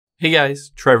Hey guys,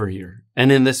 Trevor here,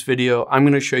 and in this video, I'm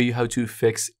going to show you how to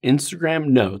fix Instagram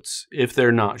notes if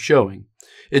they're not showing.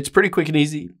 It's pretty quick and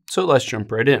easy, so let's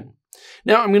jump right in.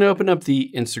 Now I'm going to open up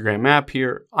the Instagram app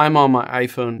here. I'm on my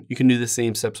iPhone. You can do the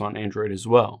same steps on Android as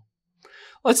well.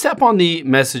 Let's tap on the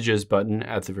Messages button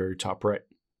at the very top right.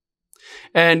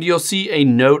 And you'll see a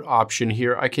note option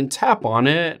here. I can tap on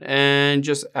it and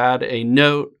just add a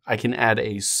note. I can add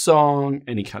a song,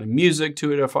 any kind of music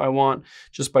to it if I want,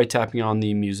 just by tapping on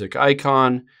the music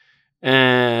icon.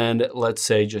 And let's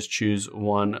say just choose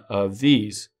one of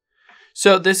these.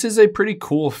 So this is a pretty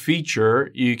cool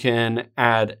feature. You can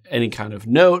add any kind of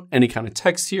note, any kind of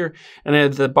text here. And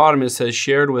at the bottom, it says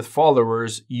shared with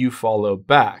followers you follow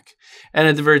back. And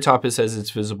at the very top, it says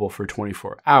it's visible for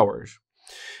 24 hours.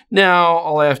 Now,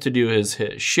 all I have to do is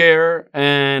hit share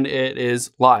and it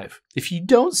is live. If you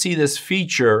don't see this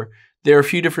feature, there are a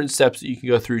few different steps that you can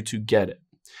go through to get it.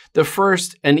 The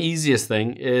first and easiest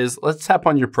thing is let's tap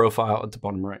on your profile at the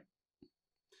bottom right.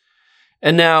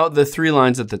 And now the three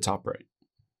lines at the top right.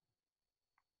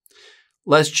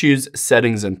 Let's choose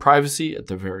settings and privacy at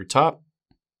the very top.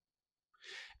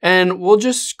 And we'll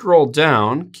just scroll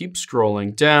down, keep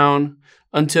scrolling down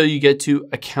until you get to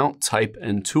account type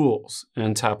and tools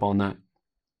and tap on that.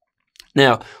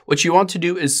 Now, what you want to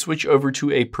do is switch over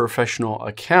to a professional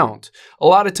account. A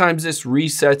lot of times this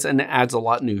resets and adds a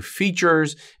lot of new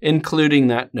features, including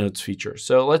that notes feature.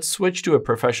 So let's switch to a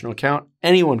professional account.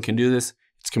 Anyone can do this.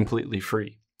 It's completely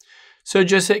free. So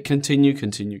just hit continue,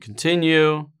 continue,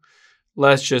 continue.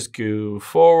 Let's just go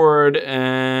forward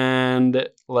and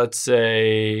let's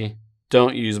say,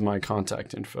 don't use my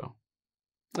contact info.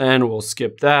 And we'll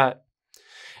skip that.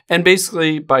 And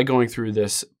basically by going through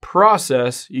this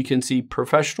process, you can see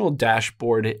professional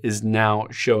dashboard is now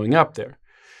showing up there.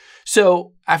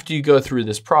 So after you go through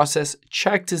this process,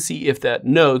 check to see if that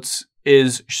notes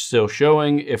is still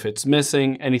showing, if it's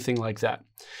missing, anything like that.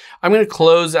 I'm going to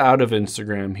close out of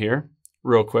Instagram here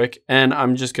real quick, and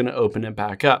I'm just going to open it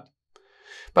back up.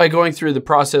 By going through the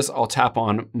process, I'll tap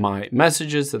on my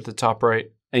messages at the top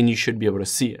right, and you should be able to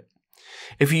see it.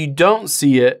 If you don't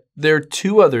see it, there are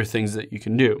two other things that you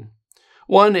can do.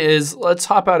 One is let's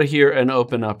hop out of here and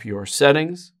open up your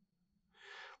settings.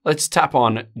 Let's tap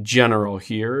on general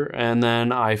here and then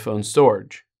iPhone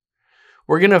storage.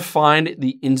 We're going to find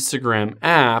the Instagram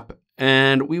app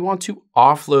and we want to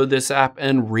offload this app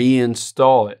and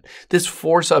reinstall it. This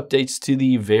force updates to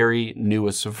the very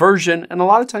newest version and a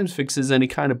lot of times fixes any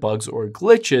kind of bugs or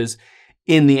glitches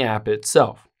in the app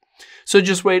itself. So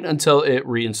just wait until it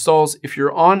reinstalls. If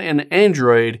you're on an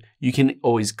Android, you can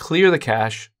always clear the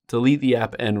cache, delete the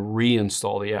app, and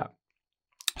reinstall the app.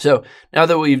 So now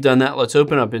that we've done that, let's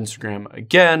open up Instagram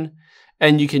again,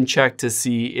 and you can check to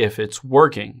see if it's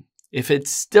working. If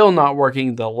it's still not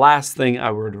working, the last thing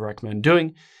I would recommend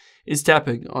doing is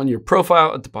tapping on your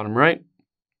profile at the bottom right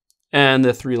and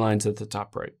the three lines at the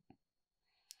top right.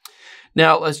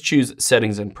 Now let's choose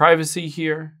settings and privacy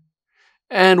here.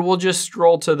 And we'll just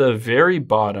scroll to the very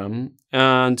bottom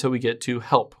until we get to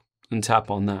help and tap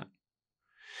on that.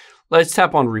 Let's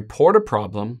tap on report a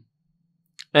problem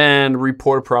and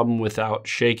report a problem without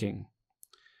shaking.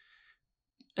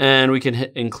 And we can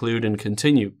hit include and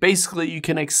continue. Basically, you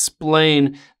can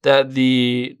explain that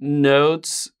the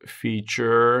notes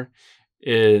feature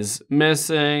is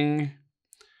missing.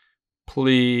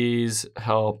 Please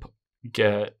help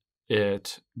get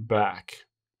it back.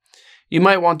 You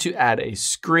might want to add a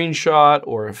screenshot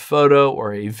or a photo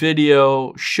or a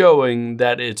video showing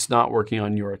that it's not working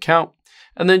on your account,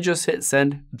 and then just hit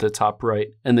send at the top right,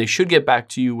 and they should get back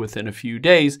to you within a few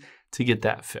days to get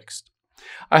that fixed.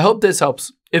 I hope this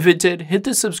helps. If it did, hit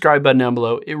the subscribe button down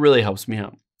below. It really helps me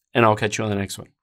out, and I'll catch you on the next one.